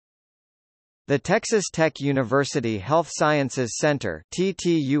The Texas Tech University Health Sciences Center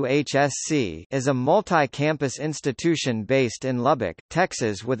 (TTUHSC) is a multi-campus institution based in Lubbock,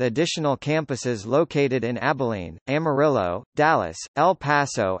 Texas with additional campuses located in Abilene, Amarillo, Dallas, El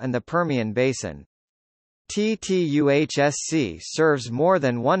Paso and the Permian Basin. TTUHSC serves more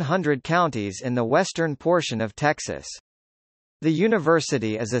than 100 counties in the western portion of Texas. The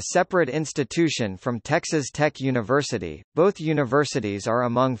university is a separate institution from Texas Tech University. Both universities are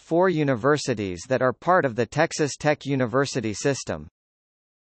among 4 universities that are part of the Texas Tech University system.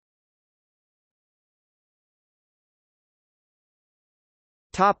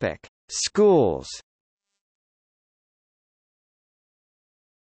 Topic: Schools.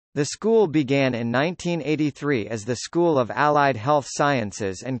 The school began in 1983 as the School of Allied Health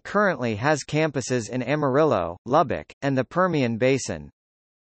Sciences and currently has campuses in Amarillo, Lubbock, and the Permian Basin.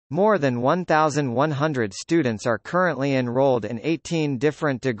 More than 1,100 students are currently enrolled in 18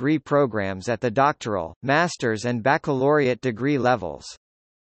 different degree programs at the doctoral, master's and baccalaureate degree levels.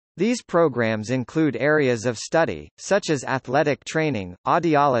 These programs include areas of study, such as athletic training,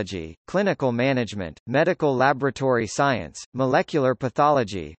 audiology, clinical management, medical laboratory science, molecular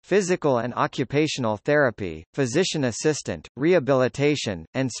pathology, physical and occupational therapy, physician assistant, rehabilitation,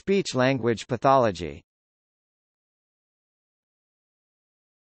 and speech-language pathology.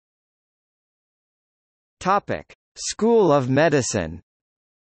 Topic: School of Medicine.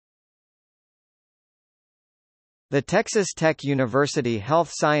 The Texas Tech University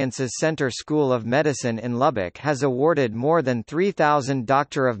Health Sciences Center School of Medicine in Lubbock has awarded more than 3,000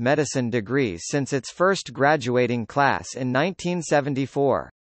 Doctor of Medicine degrees since its first graduating class in 1974.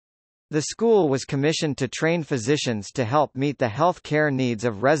 The school was commissioned to train physicians to help meet the health care needs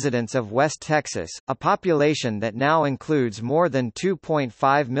of residents of West Texas, a population that now includes more than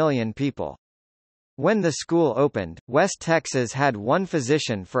 2.5 million people. When the school opened, West Texas had 1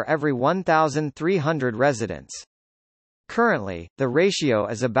 physician for every 1,300 residents. Currently, the ratio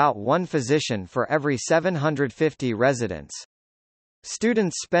is about 1 physician for every 750 residents.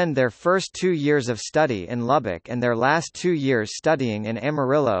 Students spend their first 2 years of study in Lubbock and their last 2 years studying in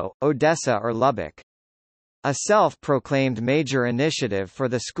Amarillo, Odessa or Lubbock. A self-proclaimed major initiative for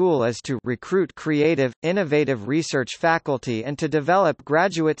the school is to recruit creative, innovative research faculty and to develop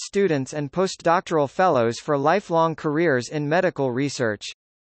graduate students and postdoctoral fellows for lifelong careers in medical research.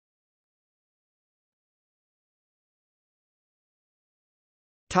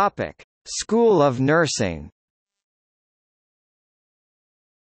 Topic: School of Nursing.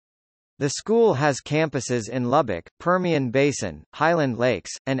 The school has campuses in Lubbock, Permian Basin, Highland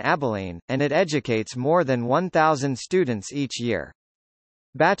Lakes, and Abilene, and it educates more than 1,000 students each year.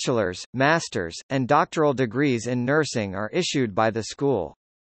 Bachelor's, master's, and doctoral degrees in nursing are issued by the school.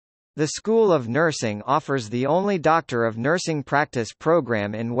 The School of Nursing offers the only Doctor of Nursing practice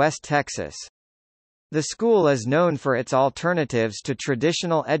program in West Texas. The school is known for its alternatives to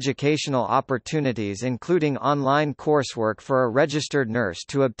traditional educational opportunities, including online coursework for a registered nurse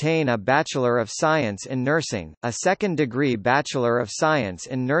to obtain a Bachelor of Science in Nursing, a second-degree Bachelor of Science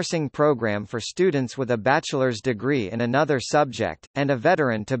in Nursing program for students with a bachelor's degree in another subject, and a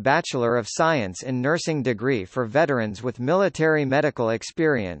Veteran to Bachelor of Science in Nursing degree for veterans with military medical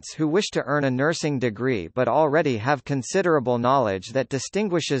experience who wish to earn a nursing degree but already have considerable knowledge that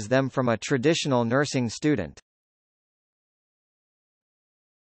distinguishes them from a traditional nursing student.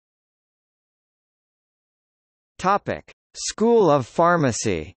 Topic: School of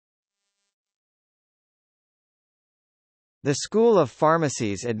Pharmacy. The School of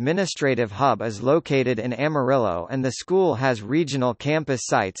Pharmacy's administrative hub is located in Amarillo and the school has regional campus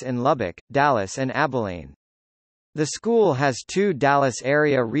sites in Lubbock, Dallas and Abilene. The school has 2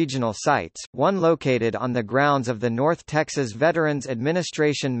 Dallas-area regional sites, one located on the grounds of the North Texas Veterans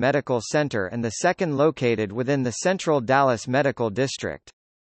Administration Medical Center and the second located within the Central Dallas Medical District.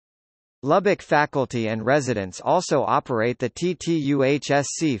 Lubbock faculty and residents also operate the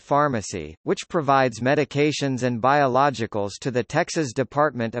TTUHSC Pharmacy, which provides medications and biologicals to the Texas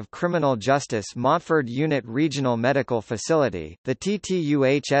Department of Criminal Justice Montford Unit Regional Medical Facility, the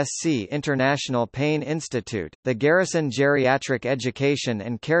TTUHSC International Pain Institute, the Garrison Geriatric Education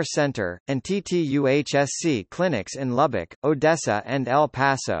and Care Center, and TTUHSC clinics in Lubbock, Odessa and El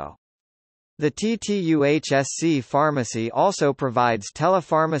Paso. The TTUHSC Pharmacy also provides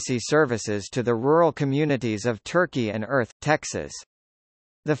telepharmacy services to the rural communities of Turkey and Earth, Texas.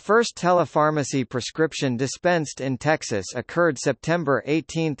 The first telepharmacy prescription dispensed in Texas occurred September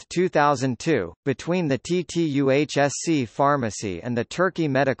 18, 2002, between the TTUHSC Pharmacy and the Turkey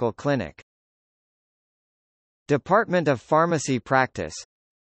Medical Clinic. Department of Pharmacy Practice,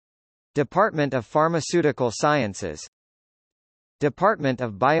 Department of Pharmaceutical Sciences, Department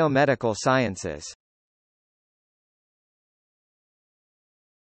of Biomedical Sciences.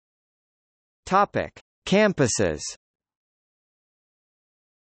 Topic: Campuses.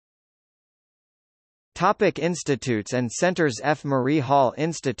 Topic: Institutes and centers. F. Marie Hall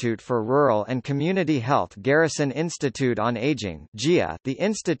Institute for Rural and Community Health, Garrison Institute on Aging (GIA), the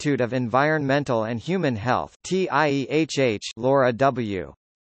Institute of Environmental and Human Health (TIEHH), Laura W.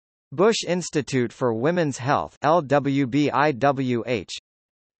 Bush Institute for Women's Health (LWBIWH),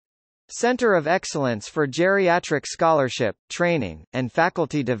 Center of Excellence for Geriatric Scholarship, Training, and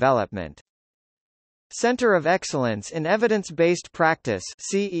Faculty Development, Center of Excellence in Evidence-Based Practice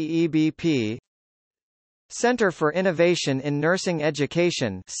 (CEEBP), Center for Innovation in Nursing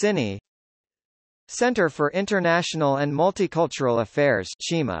Education (CINE), Center for International and Multicultural Affairs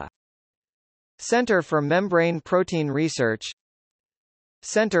 (CHIMA), Center for Membrane Protein Research,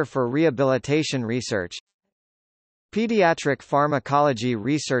 Center for Rehabilitation Research, Pediatric Pharmacology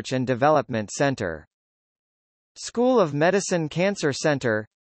Research and Development Center, School of Medicine Cancer Center,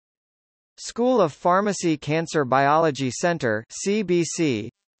 School of Pharmacy Cancer Biology Center (CBC),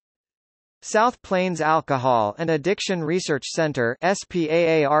 South Plains Alcohol and Addiction Research Center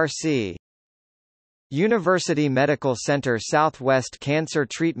 (SPAARC), University Medical Center Southwest Cancer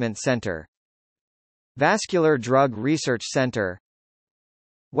Treatment Center, Vascular Drug Research Center,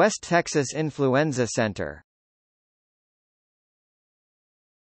 West Texas Influenza Center.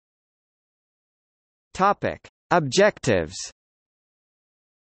 Topic: Objectives.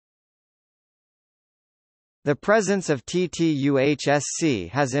 The presence of TTUHSC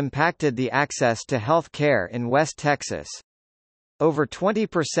has impacted the access to health care in West Texas. Over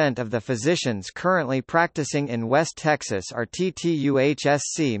 20% of the physicians currently practicing in West Texas are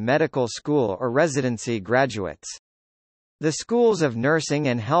TTUHSC medical school or residency graduates. The schools of nursing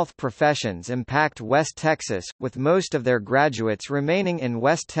and health professions impact West Texas, with most of their graduates remaining in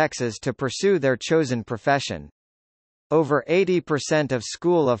West Texas to pursue their chosen profession. Over 80% of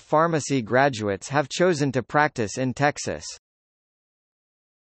School of Pharmacy graduates have chosen to practice in Texas.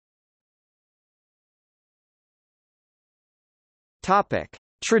 Topic: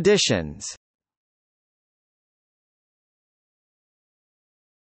 Traditions.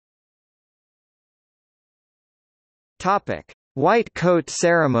 Topic: White coat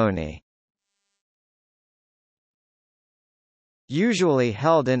ceremony. Usually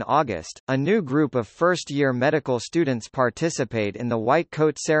held in August, a new group of first-year medical students participate in the white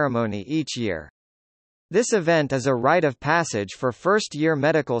coat ceremony each year. This event is a rite of passage for first-year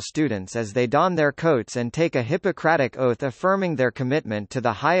medical students as they don their coats and take a Hippocratic oath affirming their commitment to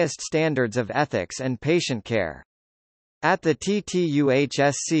the highest standards of ethics and patient care. At the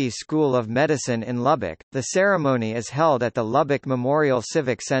TTUHSC School of Medicine in Lubbock, the ceremony is held at the Lubbock Memorial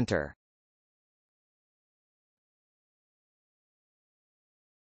Civic Center.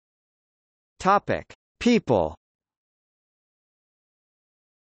 Topic: People.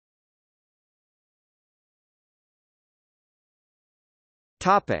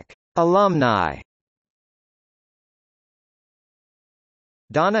 Topic: Alumni.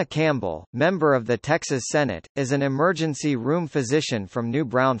 Donna Campbell, member of the Texas Senate, is an emergency room physician from New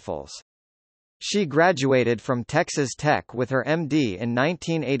Braunfels. She graduated from Texas Tech with her MD in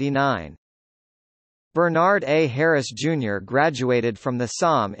 1989. Bernard A. Harris Jr. graduated from the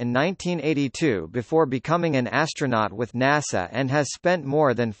SOM in 1982 before becoming an astronaut with NASA and has spent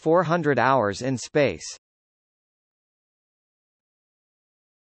more than 400 hours in space.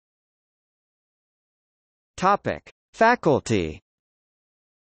 Topic: Faculty.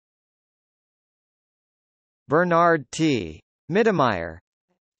 Bernard T. Mittemeyer,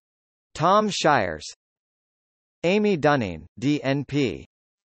 Tom Shires, Amy Dunning, DNP.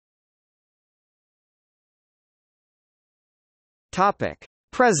 Topic: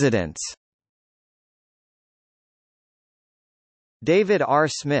 Presidents. David R.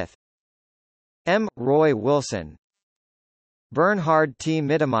 Smith, M. Roy Wilson, Bernhard T.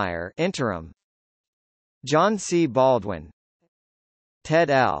 Mittemeyer, interim, John C. Baldwin, Ted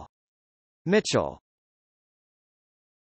L. Mitchell.